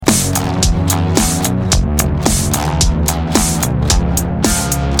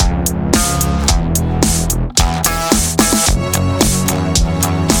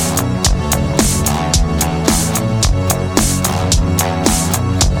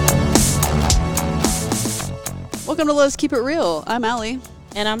Welcome to Let's Keep It Real. I'm Allie.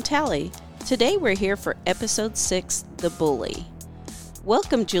 And I'm Tally. Today we're here for episode 6, The Bully.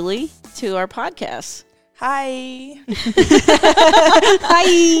 Welcome, Julie, to our podcast. Hi.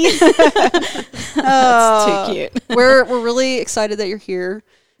 Hi. That's too cute. We're really excited that you're here.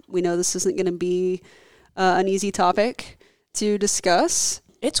 We know this isn't going to be an easy topic to discuss.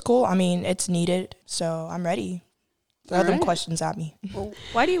 It's cool. I mean, it's needed, so I'm ready. Throw them questions at me. Well,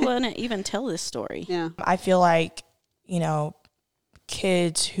 why do you want to even tell this story? Yeah. I feel like,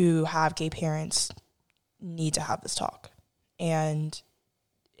 kids who have gay parents need to have this talk. And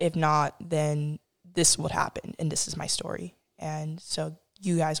if not, then this would happen, and this is my story. And so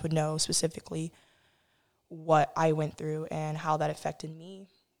you guys would know specifically what I went through and how that affected me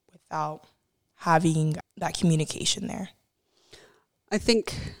without having that communication there. I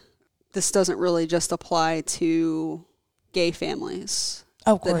think this doesn't really just apply to gay families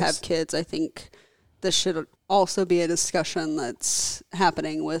Of that course. have kids. I think this should also be a discussion that's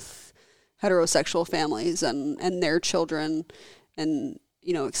happening with heterosexual families and their children, and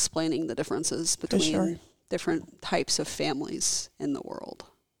explaining the differences between different types of families in the world.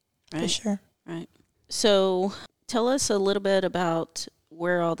 Right? For sure. Right. So tell us a little bit about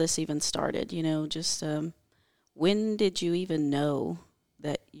where all this even started. When did you even know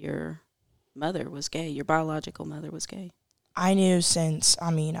that your mother was gay, your biological mother was gay? I knew since,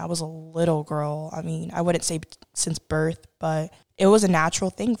 I was a little girl. I wouldn't say since birth, but it was a natural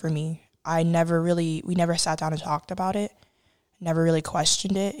thing for me. We never sat down and talked about it, never really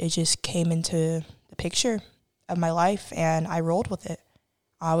questioned it. It just came into the picture of my life, and I rolled with it.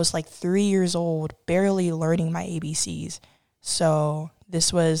 I was like 3 years old, barely learning my ABCs. So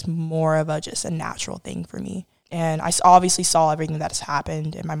this was more of just a natural thing for me. And I obviously saw everything that has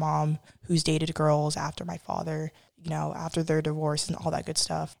happened, and my mom, who's dated girls after my father, after their divorce and all that good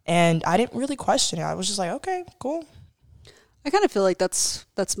stuff. And I didn't really question it. I was just like, okay, cool. I kind of feel like that's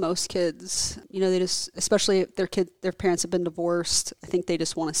most kids. They just, especially if their parents have been divorced, I think they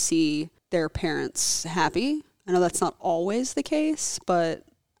just want to see their parents happy. I know that's not always the case, but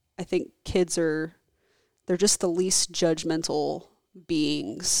I think they're just the least judgmental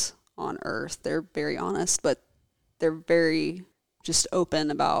beings on earth. They're very honest, but they're very just open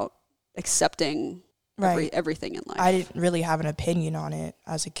about accepting everything in life. I didn't really have an opinion on it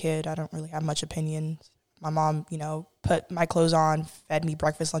as a kid. I don't really have much opinion. My mom, put my clothes on, fed me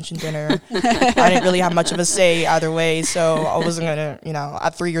breakfast, lunch, and dinner. I didn't really have much of a say either way, so I wasn't going to,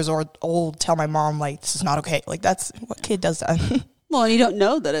 at 3 years old, tell my mom, this is not okay. That's what kid does that. Well, and you don't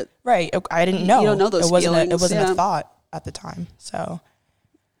know that it... Right. I didn't know. You don't know those feelings. It wasn't a thought at the time, so...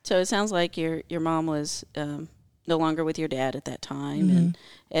 So it sounds like your mom was no longer with your dad at that time, Mm-hmm. and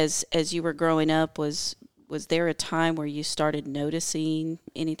as you were growing up, was there a time where you started noticing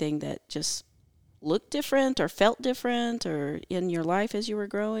anything that just looked different or felt different, or in your life as you were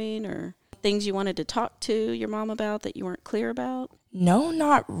growing, or things you wanted to talk to your mom about that you weren't clear about? No,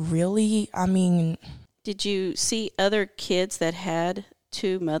 not really. Did you see other kids that had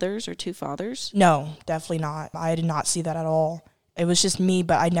two mothers or two fathers? No, definitely not. I did not see that at all. It was just me,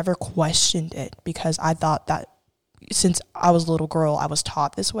 but I never questioned it because I thought that since I was a little girl, I was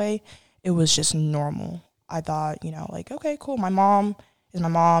taught this way. It was just normal. I thought, okay, cool. My mom is my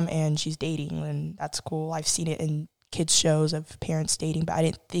mom and she's dating, and that's cool. I've seen it in kids' shows of parents dating, but I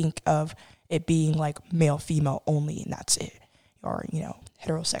didn't think of it being male, female only, and that's it, or,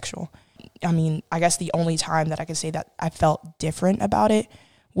 heterosexual. I guess the only time that I could say that I felt different about it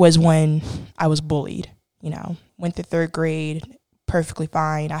was when I was bullied. Went to third grade, perfectly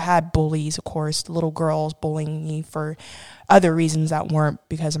fine. I had bullies, of course, little girls bullying me for other reasons that weren't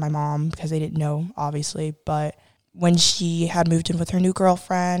because of my mom, because they didn't know, obviously. But when she had moved in with her new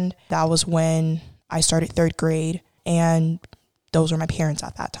girlfriend, that was when I started third grade, and those were my parents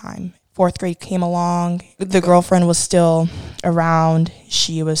at that time. Fourth grade came along. The girlfriend was still around.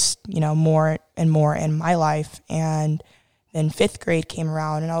 She was, more and more in my life. And then fifth grade came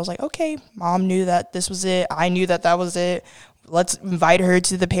around, and I was like, okay, mom knew that this was it. I knew that was it. Let's invite her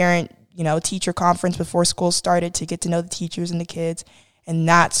to the parent, teacher conference before school started to get to know the teachers and the kids. And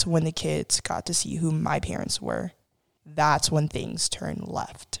that's when the kids got to see who my parents were. That's when things turned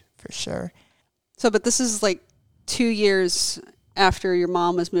left, for sure. So, but this is 2 years after your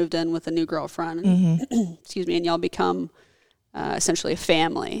mom was moved in with a new girlfriend, Mm-hmm. excuse me, and y'all become essentially a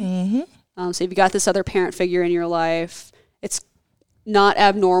family. Mm-hmm. So you've got this other parent figure in your life. It's not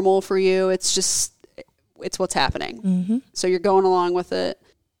abnormal for you. It's just, it's what's happening. Mm-hmm. So you're going along with it,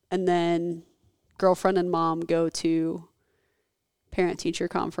 and then girlfriend and mom go to parent-teacher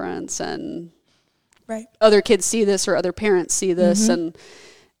conference, and Right. other kids see this or other parents see this, Mm-hmm.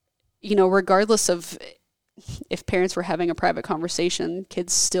 and regardless of if parents were having a private conversation,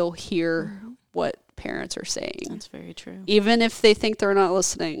 kids still hear what parents are saying. That's very true. Even if they think they're not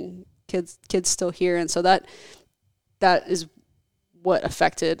listening, kids still hear. And so that is what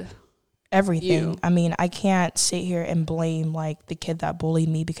affected everything. you. I mean, I can't sit here and blame like the kid that bullied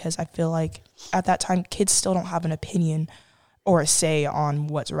me, because I feel like at that time kids still don't have an opinion or a say on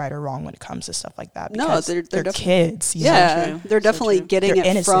what's right or wrong when it comes to stuff like that. No, Because they're kids. You know? Yeah, true. they're So definitely true. getting They're it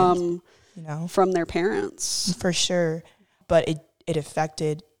innocent, you know, from their parents. for sure. But it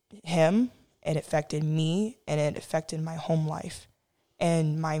affected him, it affected me, and it affected my home life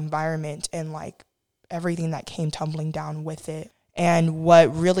and my environment and like everything that came tumbling down with it. And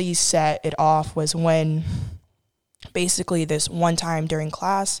what really set it off was when basically this one time during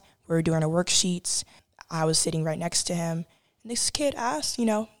class, we were doing our worksheets. I was sitting right next to him. And this kid asked, you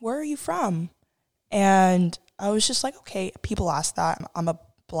know, where are you from? And I was just like, okay, people ask that. I'm a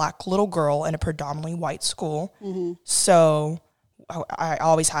Black little girl in a predominantly white school. Mm-hmm. So I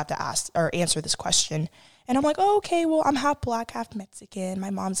always have to ask or answer this question. And I'm like, oh, okay, well, I'm half Black, half Mexican. My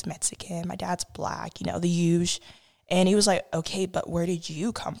mom's Mexican. My dad's Black, you know, the usual. And he was like, okay, but where did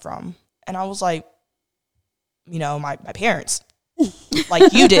you come from? And I was like, you know, my parents,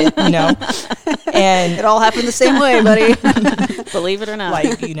 like you did, you know. And It all happened the same way, buddy. Believe it or not.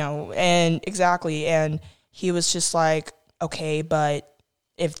 like, you know, and exactly. And he was just like, okay, but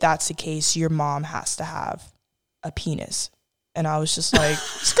if that's the case, your mom has to have a penis. And I was just like,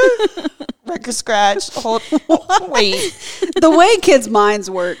 record scratch. Wait. The way kids' minds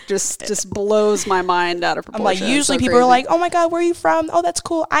work just blows my mind out of I'm proportion. like, usually It's so people are crazy. like, oh my God, where are you from? Oh, that's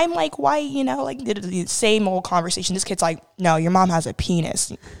cool. I'm like white, you know, like the same old conversation. This kid's like, no, your mom has a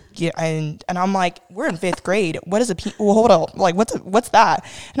penis. Yeah, and I'm like, we're in 5th grade. What is a penis? Well, hold on. Like, what's that?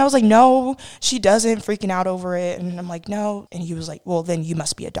 And I was like, no, she doesn't. Freaking out over it. And I'm like, no. And he was like, well, then you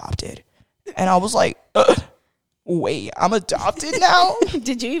must be adopted. And I was like, wait, I'm adopted now?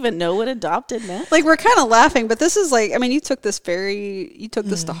 Did you even know what adopted meant? Like, we're kind of laughing, but this is like, I mean, you took this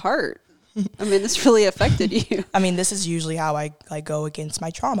to heart. I mean, this really affected you. I mean, this is usually how I go against my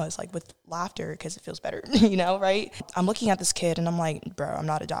traumas, like with laughter, because it feels better, you know, right? I'm looking at this kid and I'm like, bro, I'm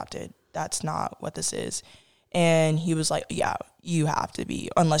not adopted. That's not what this is. And he was like, yeah, you have to be,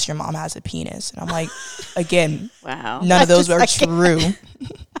 unless your mom has a penis. And I'm like, again, Wow. none of those are true.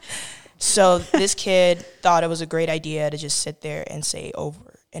 So this kid thought it was a great idea to just sit there and say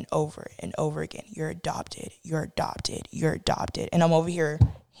over and over and over again, you're adopted, you're adopted, you're adopted. And I'm over here,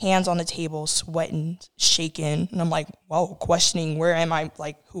 hands on the table, sweating, shaking. And I'm like, whoa, questioning, where am I?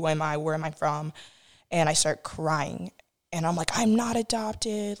 Like, who am I? Where am I from? And I start crying. And I'm like, I'm not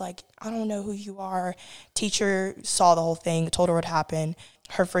adopted. Like, I don't know who you are. Teacher saw the whole thing, told her what happened.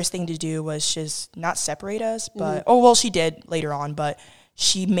 Her first thing to do was just not separate us. But, oh, well, she did later on. But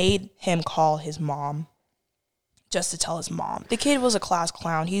she made him call his mom just to tell his mom. The kid was a class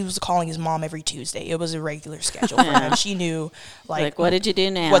clown. He was calling his mom every Tuesday. It was a regular schedule for him. She knew, like what did you do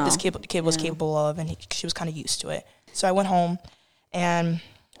now? what this kid was capable of, and she was kind of used to it. So I went home and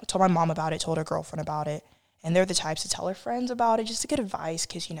told my mom about it, told her girlfriend about it. And they're the types to tell their friends about it just to get advice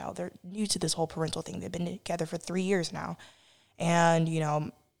because, you know, they're new to this whole parental thing. They've been together for 3 years now. And, you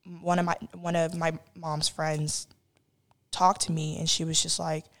know, one of my mom's friends talked to me and she was just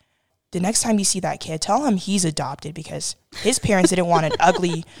like, the next time you see that kid, tell him he's adopted because his parents didn't want an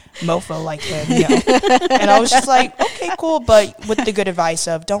ugly mofo like him, you know. And I was just like, okay, cool. But with the good advice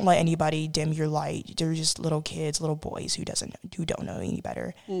of don't let anybody dim your light. They're just little kids, little boys who don't know any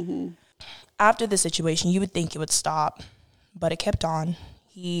better. Mm-hmm. After the situation, you would think it would stop, but it kept on.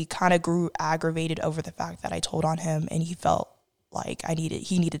 He kind of grew aggravated over the fact that I told on him, and he felt like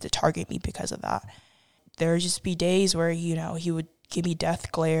he needed to target me because of that. There would just be days where, you know, he would give me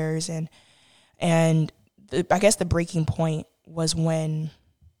death glares, and I guess the breaking point was when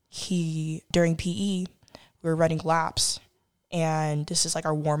during PE, we were running laps, and this is like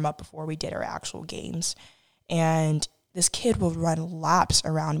our warm up before we did our actual games, and this kid would run laps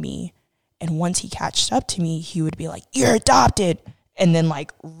around me. And once he catched up to me, he would be like, "You're adopted," and then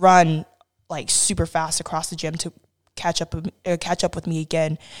like run like super fast across the gym to catch up with me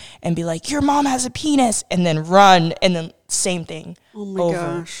again, and be like, "Your mom has a penis," and then run, and then same thing over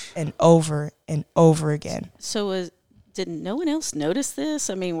Gosh. and over and over again. So did no one else notice this?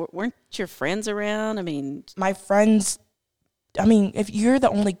 I mean, weren't your friends around? I mean, My friends, I mean, if you're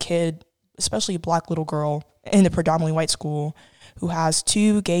the only kid, especially a Black little girl in a predominantly white school who has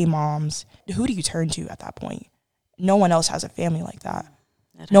 2 gay moms, who do you turn to at that point? No one else has a family like that.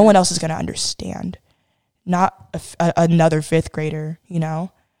 No one else is going to understand. Not another 5th grader, you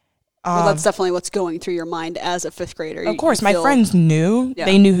know? Well, that's definitely what's going through your mind as a 5th grader. Of course, my friends knew. Yeah.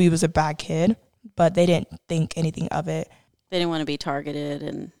 They knew he was a bad kid. but they didn't think anything of it. They didn't want to be targeted,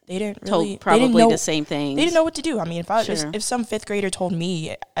 and They didn't told really probably the same things. They didn't know what to do. I mean, Sure. if some fifth grader told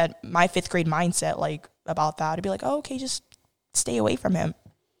me at my fifth grade mindset like about that, I'd be like, oh, okay, just stay away from him.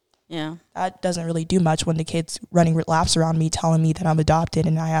 Yeah. That doesn't really do much when the kid's running laps around me telling me that I'm adopted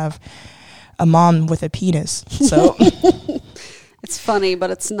and I have a mom with a penis. So It's funny,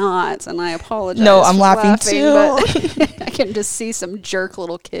 but it's not, and I apologize. No, I'm for laughing too. But I can just see some jerk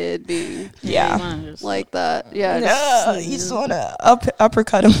little kid being yeah. You wanna just- like that. Yeah, No, you just want to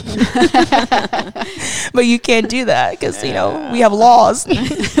uppercut him. But you can't do that because, you know, we have laws.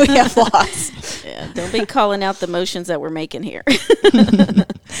 we have lots. yeah, don't be calling out the motions that we're making here.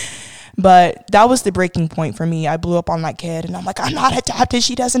 But that was the breaking point for me. I blew up on that kid and I'm like, I'm not adopted.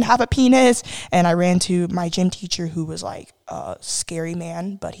 She doesn't have a penis. And I ran to my gym teacher who was like a scary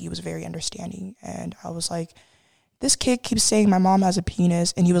man, but he was very understanding. And I was like, this kid keeps saying my mom has a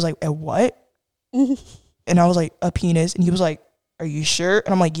penis. And he was like, a what? And I was like, a penis. And he was like, are you sure?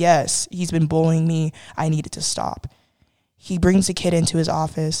 And I'm like, yes, he's been bullying me. I needed to stop. He brings the kid into his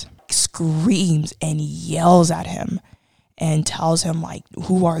office, screams and yells at him. And tells him, like,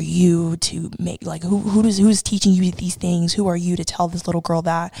 who are you to make, like, who's teaching you these things? Who are you to tell this little girl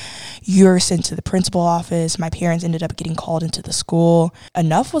that? You're sent to the principal office. My parents ended up getting called into the school.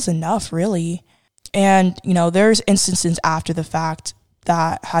 Enough was enough, really. And, you know, there's instances after the fact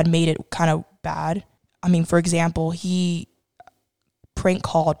that had made it kind of bad. I mean, for example, he prank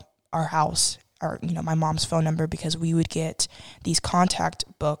called our house, or, you know, my mom's phone number, because we would get these contact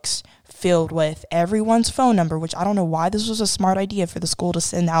books filled with everyone's phone number, which I don't know why this was a smart idea for the school to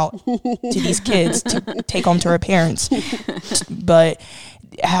send out to these kids to take home to our parents. But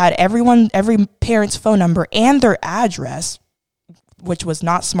had every parent's phone number and their address, which was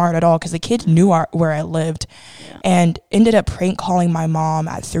not smart at all because the kids knew where I lived, and ended up prank calling my mom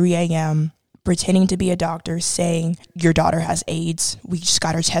at 3 a.m., pretending to be a doctor, saying, your daughter has AIDS. We just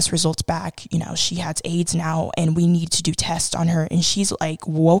got her test results back. You know, she has AIDS now and we need to do tests on her. And she's like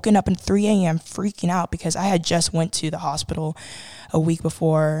woken up at 3 a.m. freaking out because I had just went to the hospital a week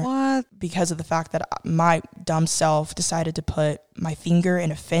before. What? Because of the fact that my dumb self decided to put my finger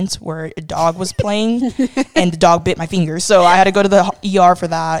in a fence where a dog was playing and the dog bit my finger. So I had to go to the ER for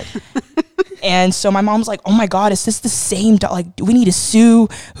that. And so my mom's like, oh my God, is this the same dog? Like, we need to sue.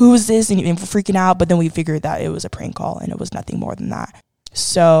 Who is this? And we're freaking out. But then we figured that it was a prank call and it was nothing more than that.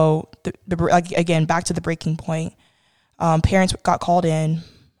 So like, again, back to the breaking point. Parents got called in.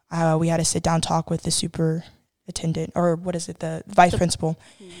 We had a sit down talk with the superintendent, or what is it? The vice principal.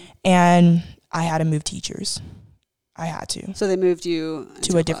 And I had to move teachers. I had to. So they moved you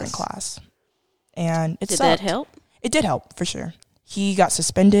to a different class. And it Did sucked. that help? It did help, for sure. He got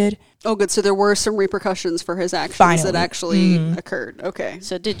suspended. Oh, good. So there were some repercussions for his actions Finally. that actually occurred. Okay.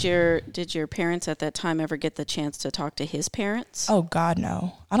 So did your parents at that time ever get the chance to talk to his parents? Oh, God,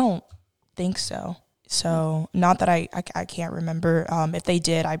 no. I don't think so. So, not that I can't remember. If they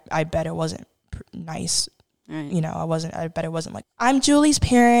did, I bet it wasn't nice. Right. You know, I bet it wasn't like, I'm Julie's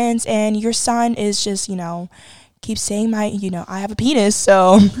parents and your son is just, you know, keeps saying I have a penis,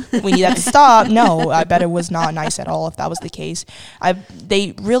 so we need that to stop. No, I bet it was not nice at all if that was the case. My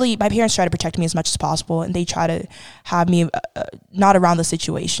parents try to protect me as much as possible, and they try to have me not around the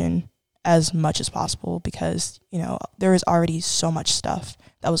situation as much as possible because, you know, there is already so much stuff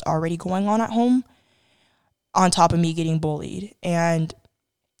that was already going on at home on top of me getting bullied. And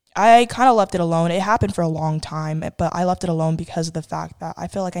I kind of left it alone. It happened for a long time, but I left it alone because of the fact that I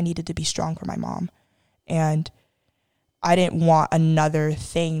feel like I needed to be strong for my mom. And I didn't want another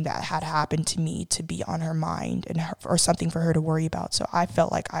thing that had happened to me to be on her mind or something for her to worry about. So I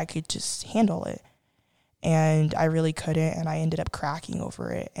felt like I could just handle it. And I really couldn't. And I ended up cracking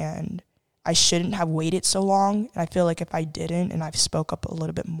over it. And I shouldn't have waited so long. And I feel like if I didn't and I spoke up a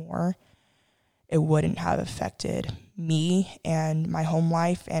little bit more, it wouldn't have affected me and my home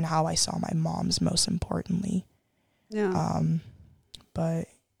life and how I saw my mom's, most importantly. Yeah. But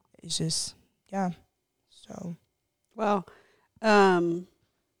it's just, yeah. So. Wow.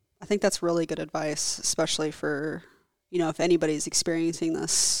 I think that's really good advice, especially for, you know, if anybody's experiencing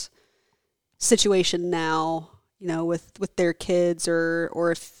this situation now, you know, with their kids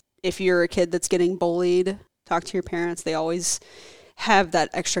or if you're a kid that's getting bullied, talk to your parents. They always have that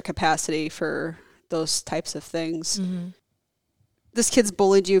extra capacity for those types of things. Mm-hmm. This kid's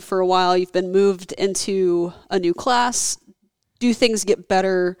bullied you for a while. You've been moved into a new class. Do things get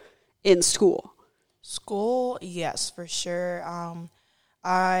better in school? School, yes, for sure.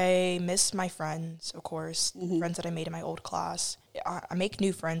 I miss my friends, of course, friends that I made in my old class. I make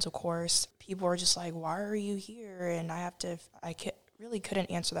new friends, of course. People are just like, why are you here? And I really couldn't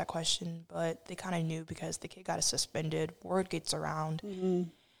answer that question, but they kind of knew because the kid got suspended. Word gets around. Mm-hmm.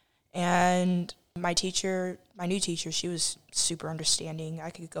 And my new teacher, she was super understanding. I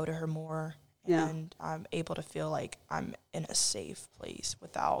could go to her more, and I'm able to feel like I'm in a safe place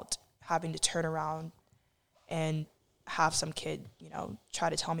without having to turn around and have some kid, try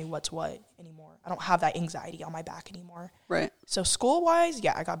to tell me what's what anymore. I don't have that anxiety on my back anymore. Right. So school-wise,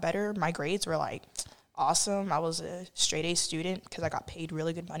 yeah, I got better. My grades were like awesome. I was a straight A student because I got paid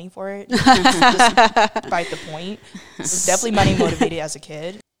really good money for it. Despite the point, I was definitely money motivated as a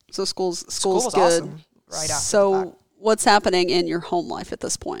kid. So school was was good. awesome right after So that. what's happening in your home life at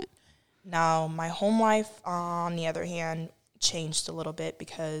this point? Now, my home life, on the other hand, changed a little bit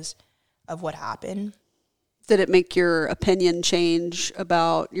because of what happened. Did it make your opinion change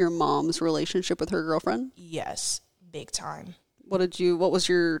about your mom's relationship with her girlfriend? Yes, big time. What was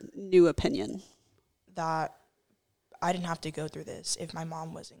your new opinion? That I didn't have to go through this if my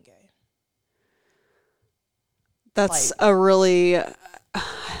mom wasn't gay. That's a really, I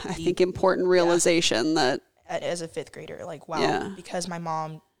think, important realization that. As a fifth grader, like, wow, Yeah. because my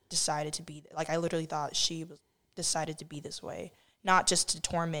mom decided to be, like, I literally thought she decided to be this way, not just to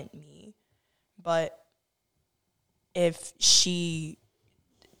torment me, but if she,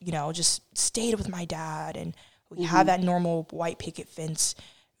 just stayed with my dad and we have that normal white picket fence,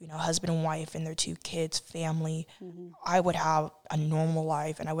 husband and wife and their 2 kids, family, I would have a normal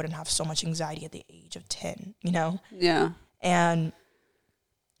life and I wouldn't have so much anxiety at the age of 10, Yeah. And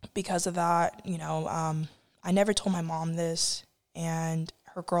because of that, I never told my mom this, and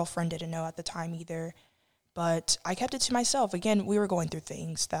her girlfriend didn't know at the time either, but I kept it to myself. Again, we were going through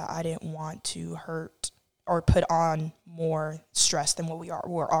things that I didn't want to hurt or put on more stress than what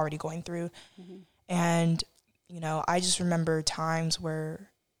we're already going through. And, I just remember times where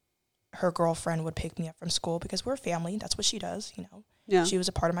her girlfriend would pick me up from school because we're family. That's what she does, Yeah. She was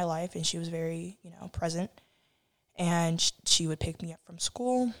a part of my life, and she was very, present. And she would pick me up from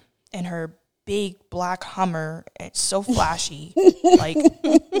school, and her big black Hummer, it's so flashy, like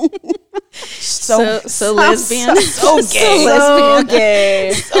so lesbian, so gay, So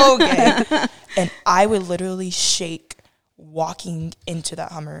gay. so gay. And I would literally shake walking into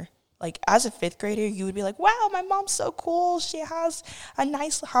that Hummer. Like, as a fifth grader, you would be like, wow, my mom's so cool. She has a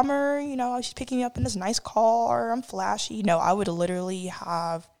nice Hummer, she's picking me up in this nice car. I'm flashy. No, I would literally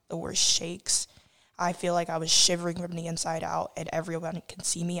have the worst shakes. I feel like I was shivering from the inside out, and everyone can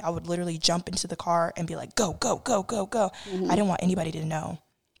see me. I would literally jump into the car and be like, go, go, go, go, go. I didn't want anybody to know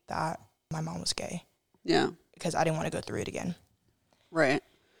that my mom was gay. Yeah. Because I didn't want to go through it again. Right.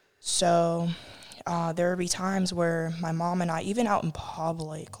 So there would be times where my mom and I, even out in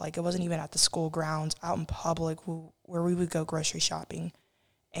public, like it wasn't even at the school grounds, out in public where we would go grocery shopping,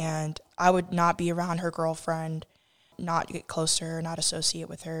 and I would not be around her girlfriend, not get close to her, not associate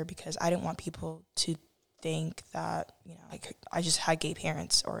with her, because I didn't want people to think that, like I just had gay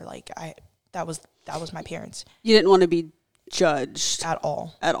parents, or like that was my parents. You didn't want to be judged At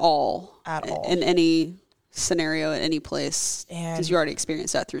all. in any scenario, at any place, And because you already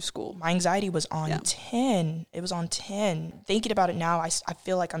experienced that through school. my anxiety was on 10. It was on 10. Thinking about it now, I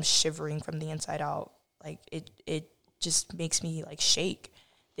feel like I'm shivering from the inside out. Like it just makes me like shake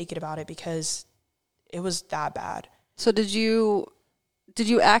thinking about it, because it was that bad. So did you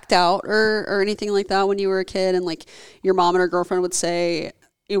act out or anything like that when you were a kid, and like your mom and her girlfriend would say,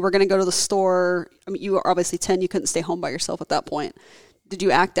 hey, we're going to go to the store? I mean, you were obviously 10. You couldn't stay home by yourself at that point. Did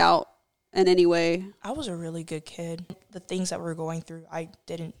you act out in any way? I was a really good kid. The things that we were going through, I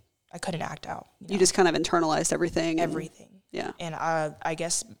couldn't act out. You just kind of internalized everything. everything. Yeah. And I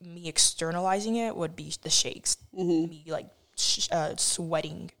guess me externalizing it would be the shakes, me like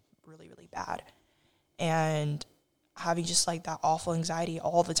sweating really, really bad, and having just like that awful anxiety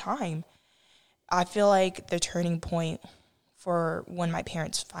all the time. I feel like the turning point for when my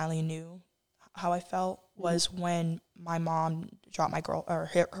parents finally knew how I felt was when my mom dropped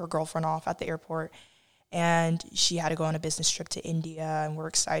her girlfriend off at the airport, and she had to go on a business trip to India, and we're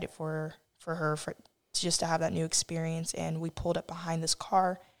excited for her just to have that new experience. And we pulled up behind this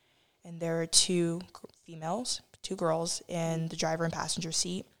car, and there were 2 females, 2 girls in the driver and passenger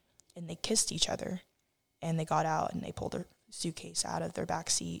seat, and they kissed each other, and they got out and they pulled their suitcase out of their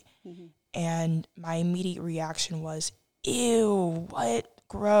back seat. And my immediate reaction was, ew, what?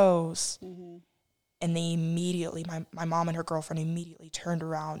 Gross. And they immediately, my mom and her girlfriend immediately turned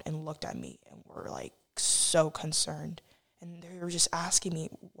around and looked at me and were like so concerned. And they were just asking me,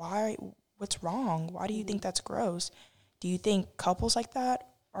 why, what's wrong? Why do you think that's gross? Do you think couples like that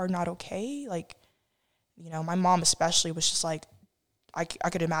are not okay? Like, my mom especially was just like, I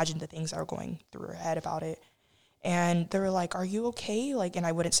could imagine the things that were going through her head about it. And they were like, are you okay? Like, and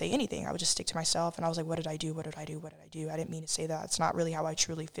I wouldn't say anything. I would just stick to myself. And I was like, what did I do? What did I do? What did I do? I didn't mean to say that. It's not really how I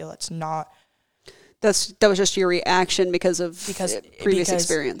truly feel. It's not. That was just your reaction because previous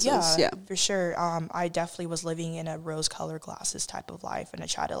experiences. Yeah, for sure. I definitely was living in a rose-colored glasses type of life, and I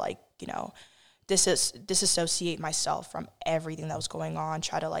try to, like, you know, disassociate myself from everything that was going on.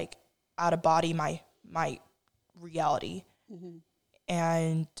 Try to, like, out of body my reality,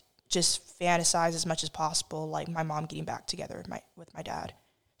 and just fantasize as much as possible, like my mom getting back together with my dad,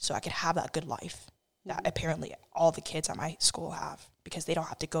 so I could have that good life that apparently all the kids at my school have, because they don't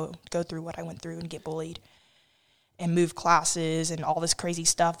have to go through what I went through and get bullied and move classes and all this crazy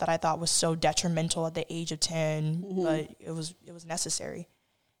stuff that I thought was so detrimental at the age of 10, but it was necessary.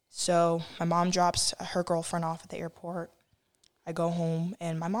 So my mom drops her girlfriend off at the airport. I go home,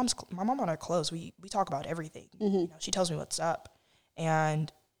 and my mom on her clothes. We talk about everything. You know, she tells me what's up, and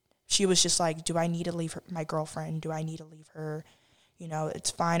she was just like, do I need to leave my girlfriend? Do I need to leave her? You know,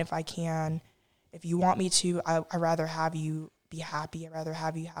 it's fine if I can. If you want me to, I'd rather have you be happy. I'd rather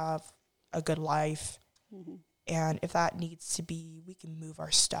have you have a good life. And if that needs to be, we can move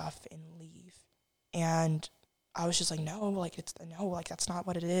our stuff and leave. And I was just like, no, that's not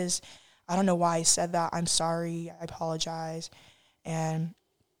what it is. I don't know why I said that. I'm sorry. I apologize. And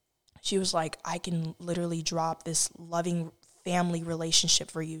she was like, I can literally drop this loving family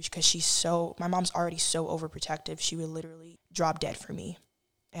relationship for you, because my mom's already so overprotective. She would literally drop dead for me.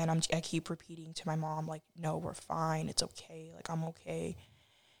 And I keep repeating to my mom, like, no, we're fine. It's okay. Like, I'm okay.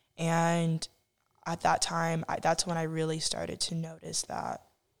 And at that time, that's when I really started to notice that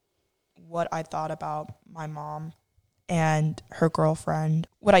what I thought about my mom and her girlfriend,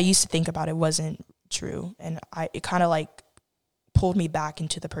 what I used to think about it wasn't true. And it kind of like pulled me back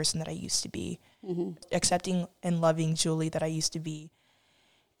into the person that I used to be, accepting and loving Julie that I used to be.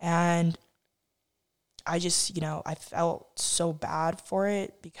 And I just, you know, I felt so bad for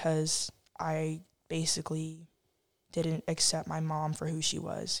it, because I basically didn't accept my mom for who she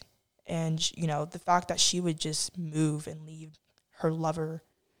was. And, you know, the fact that she would just move and leave her lover,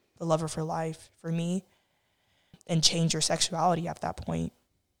 the lover for life, for me, and change her sexuality at that point,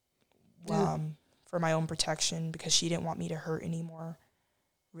 for my own protection, because she didn't want me to hurt anymore,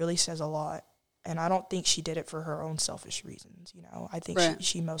 really says a lot. And I don't think she did it for her own selfish reasons, you know. I think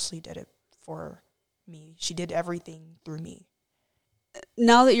she mostly did it for me. She did everything through me.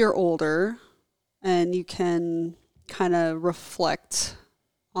 Now that you're older and you can kind of reflect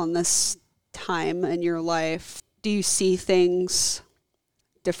on this time in your life, do you see things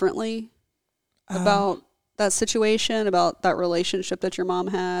differently about that situation, about that relationship that your mom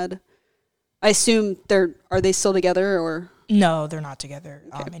had? I assume are they still together, or? No, they're not together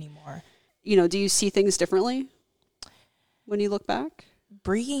anymore. You know, do you see things differently when you look back?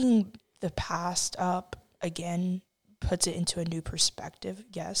 Bringing the past up again puts it into a new perspective,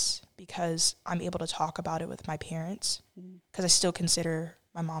 yes, because I'm able to talk about it with my parents, because I still consider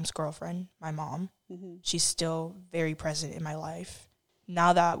my mom's girlfriend my mom. She's still very present in my life.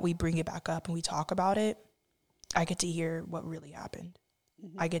 Now that we bring it back up and we talk about it, I get to hear what really happened.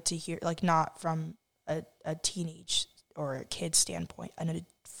 I get to hear, like, not from a teenage or a kid standpoint, and a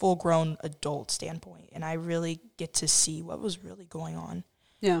full-grown adult standpoint, and I really get to see what was really going on.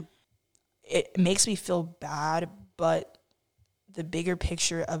 Yeah. It makes me feel bad, but the bigger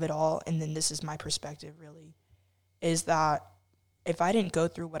picture of it all, and then this is my perspective really, is that if I didn't go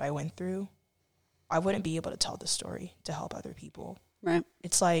through what I went through, I wouldn't be able to tell the story to help other people. Right.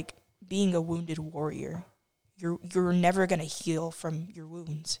 It's like being a wounded warrior. You're never going to heal from your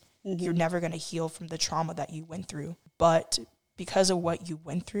wounds. You're never going to heal from the trauma that you went through. But because of what you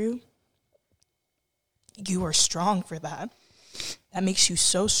went through, you are strong for that. That makes you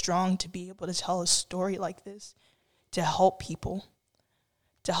so strong to be able to tell a story like this, to help people,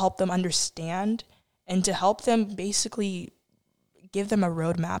 to help them understand, and to help them basically give them a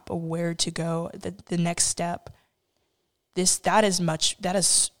roadmap of where to go, the next step. That is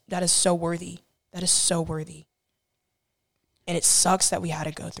so worthy. That is so worthy. And it sucks that we had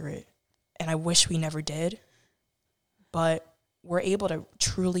to go through it. And I wish we never did. But we're able to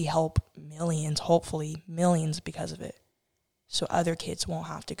truly help millions, hopefully millions, because of it. So other kids won't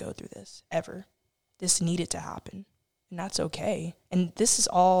have to go through this ever. This needed to happen. And that's okay. And this is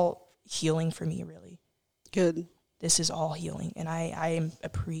all healing for me, really. Good. This is all healing. And I am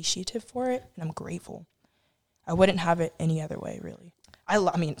appreciative for it. And I'm grateful. I wouldn't have it any other way, really. I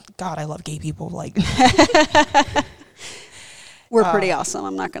love gay people. Like, we're pretty awesome.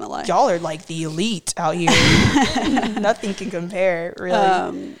 I'm not gonna lie. Y'all are like the elite out here. Nothing can compare,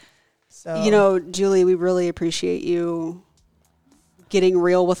 really. So, you know, Julie, we really appreciate you getting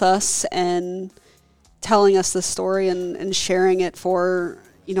real with us and telling us this story and sharing it for,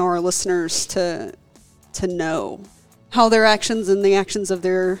 our listeners to know how their actions and the actions of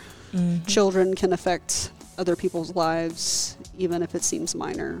their children can affect other people's lives, even if it seems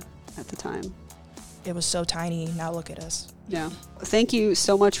minor at the time. It was so tiny. Now look at us. Yeah. Thank you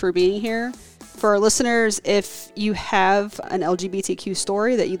so much for being here. For our listeners, if you have an LGBTQ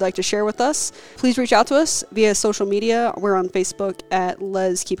story that you'd like to share with us, please reach out to us via social media. We're on Facebook at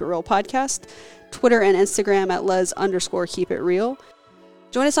Les Keep It Real Podcast, Twitter and Instagram at Les_Keep It Real.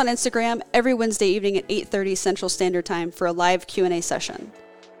 Join us on Instagram every Wednesday evening at 8:30 Central Standard Time for a live Q&A session.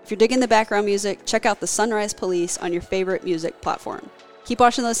 If you're digging the background music, check out the Sunrise Police on your favorite music platform. Keep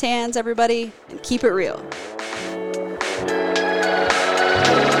washing those hands, everybody, and keep it real.